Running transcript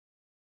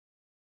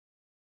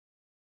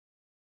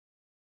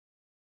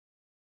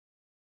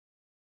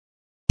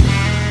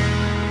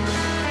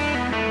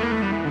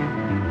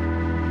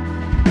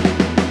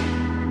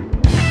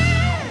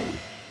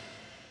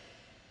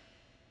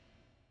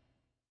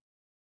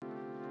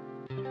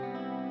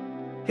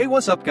Hey,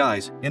 what's up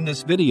guys? In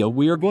this video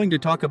we are going to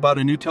talk about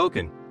a new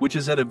token, which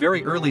is at a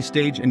very early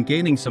stage and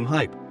gaining some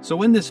hype.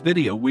 So in this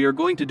video we are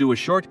going to do a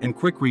short and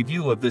quick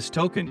review of this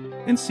token,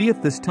 and see if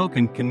this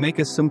token can make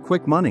us some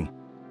quick money.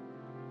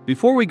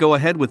 Before we go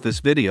ahead with this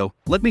video,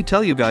 let me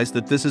tell you guys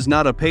that this is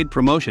not a paid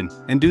promotion,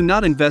 and do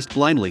not invest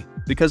blindly,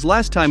 because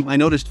last time I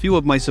noticed few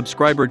of my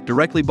subscribers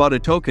directly bought a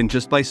token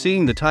just by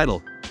seeing the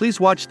title. Please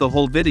watch the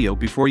whole video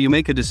before you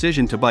make a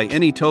decision to buy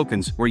any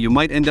tokens, or you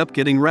might end up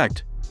getting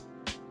wrecked.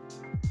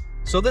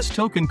 So this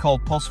token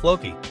called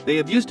PulseFloki, they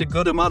have used a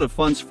good amount of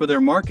funds for their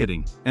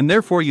marketing, and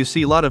therefore you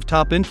see a lot of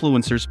top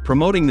influencers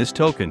promoting this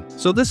token.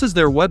 So this is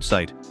their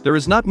website. There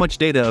is not much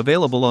data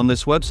available on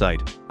this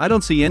website. I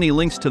don't see any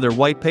links to their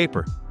white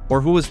paper,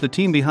 or who is the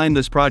team behind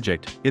this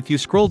project. If you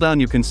scroll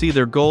down you can see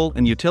their goal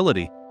and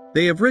utility.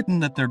 They have written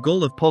that their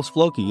goal of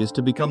PulseFloki is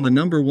to become the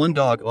 #1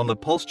 dog on the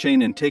Pulse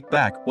chain and take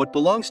back what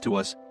belongs to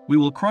us. We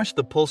will crush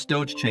the Pulse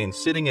Doge chain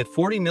sitting at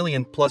 40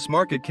 million plus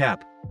market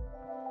cap.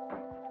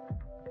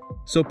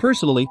 So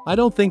personally, I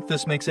don't think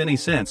this makes any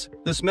sense.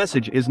 This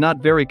message is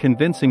not very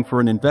convincing for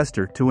an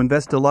investor to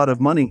invest a lot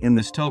of money in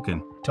this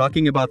token.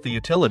 Talking about the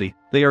utility,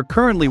 they are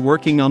currently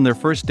working on their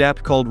first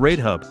dApp called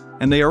RateHub,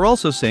 and they are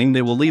also saying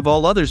they will leave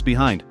all others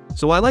behind.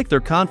 So I like their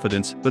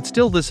confidence, but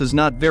still this is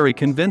not very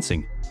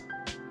convincing.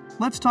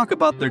 Let's talk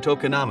about their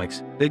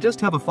tokenomics. They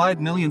just have a 5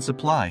 million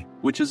supply,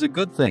 which is a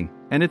good thing.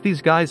 And if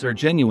these guys are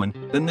genuine,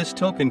 then this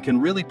token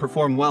can really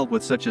perform well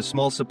with such a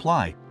small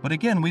supply. But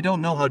again, we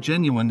don't know how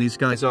genuine these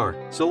guys are,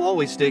 so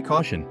always stay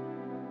cautious.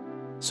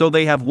 So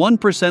they have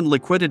 1%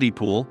 liquidity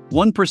pool,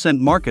 1%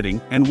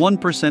 marketing, and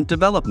 1%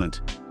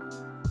 development.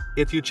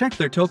 If you check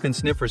their token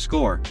sniffer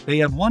score, they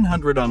have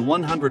 100 on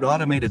 100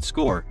 automated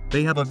score,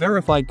 they have a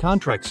verified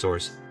contract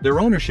source, their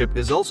ownership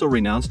is also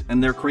renounced,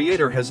 and their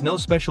creator has no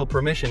special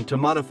permission to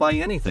modify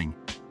anything.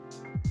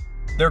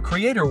 Their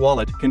creator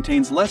wallet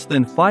contains less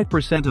than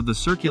 5% of the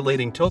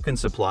circulating token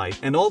supply,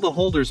 and all the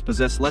holders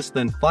possess less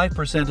than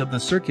 5% of the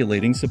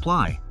circulating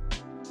supply.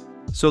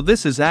 So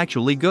this is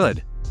actually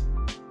good.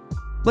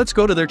 Let's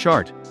go to their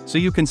chart. So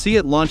you can see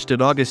it launched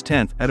at August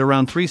 10th at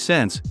around 3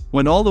 cents,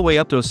 went all the way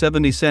up to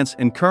 70 cents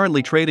and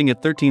currently trading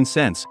at 13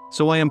 cents,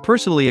 so I am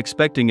personally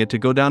expecting it to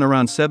go down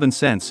around 7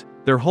 cents.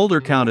 Their holder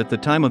count at the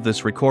time of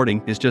this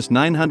recording is just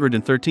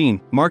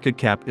 913, market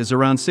cap is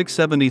around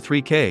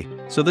 673k,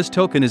 so this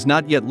token is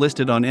not yet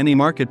listed on any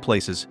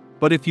marketplaces.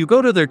 But if you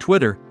go to their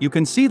Twitter, you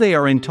can see they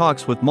are in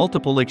talks with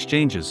multiple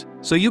exchanges,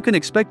 so you can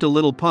expect a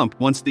little pump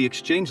once the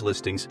exchange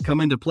listings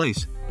come into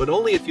place, but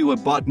only if you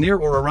have bought near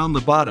or around the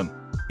bottom.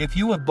 If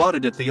you have bought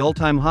it at the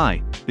all-time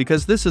high,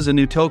 because this is a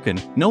new token,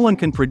 no one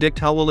can predict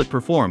how will it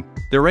perform.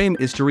 Their aim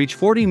is to reach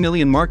 40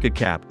 million market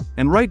cap,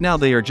 and right now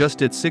they are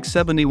just at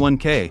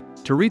 671k.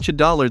 To reach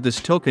 $1,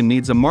 this token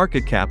needs a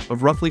market cap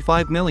of roughly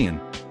 5 million.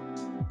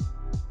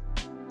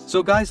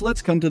 So guys,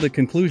 let's come to the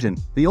conclusion.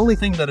 The only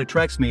thing that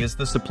attracts me is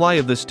the supply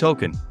of this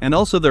token, and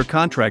also their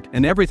contract,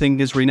 and everything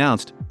is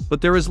renounced.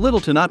 But there is little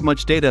to not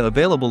much data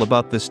available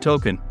about this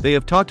token. They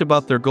have talked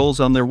about their goals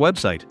on their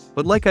website,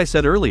 but like I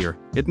said earlier,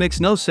 it makes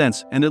no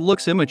sense and it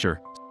looks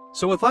immature.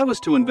 So if I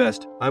was to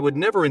invest, I would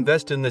never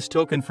invest in this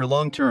token for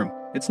long term.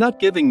 It's not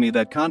giving me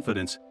that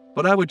confidence,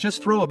 but I would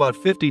just throw about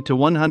 $50 to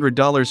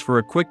 $100 for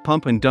a quick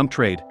pump and dump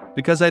trade,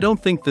 because I don't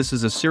think this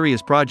is a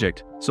serious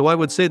project. So I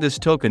would say this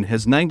token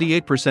has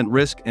 98%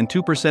 risk and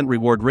 2%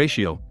 reward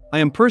ratio. I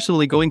am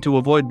personally going to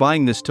avoid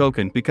buying this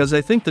token because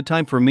I think the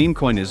time for meme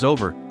coin is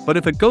over, but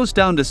if it goes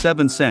down to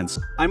 7 cents,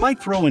 I might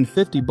throw in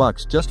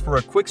 $50 just for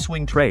a quick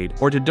swing trade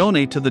or to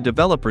donate to the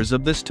developers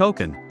of this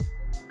token.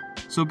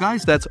 So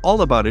guys, that's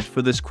all about it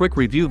for this quick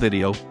review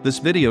video. This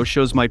video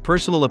shows my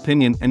personal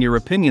opinion and your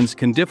opinions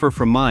can differ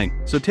from mine,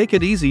 so take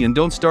it easy and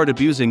don't start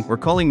abusing or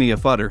calling me a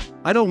fudder.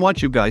 I don't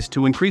want you guys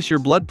to increase your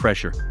blood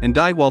pressure and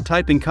die while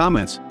typing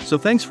comments. So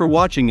thanks for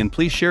watching, and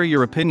please share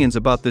your opinions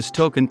about this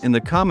token in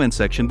the comment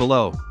section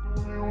below.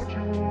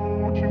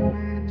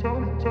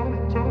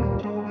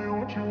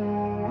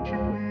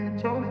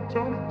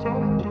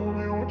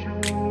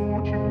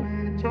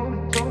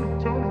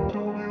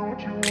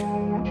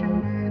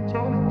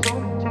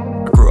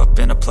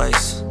 In a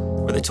place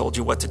where they told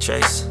you what to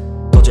chase,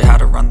 told you how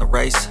to run the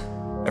race,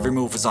 every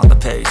move was on the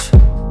page,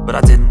 but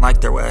I didn't like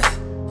their way.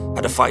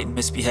 Had to fight and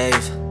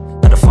misbehave,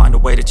 had to find a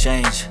way to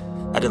change,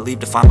 had to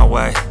leave to find my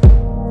way.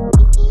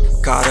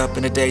 Caught up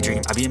in a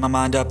daydream, I beat my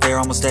mind up there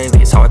almost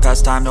daily. It's how I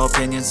pass time, no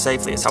opinions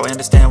safely. It's how I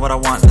understand what I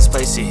want in this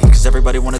place, see, cause everybody wanna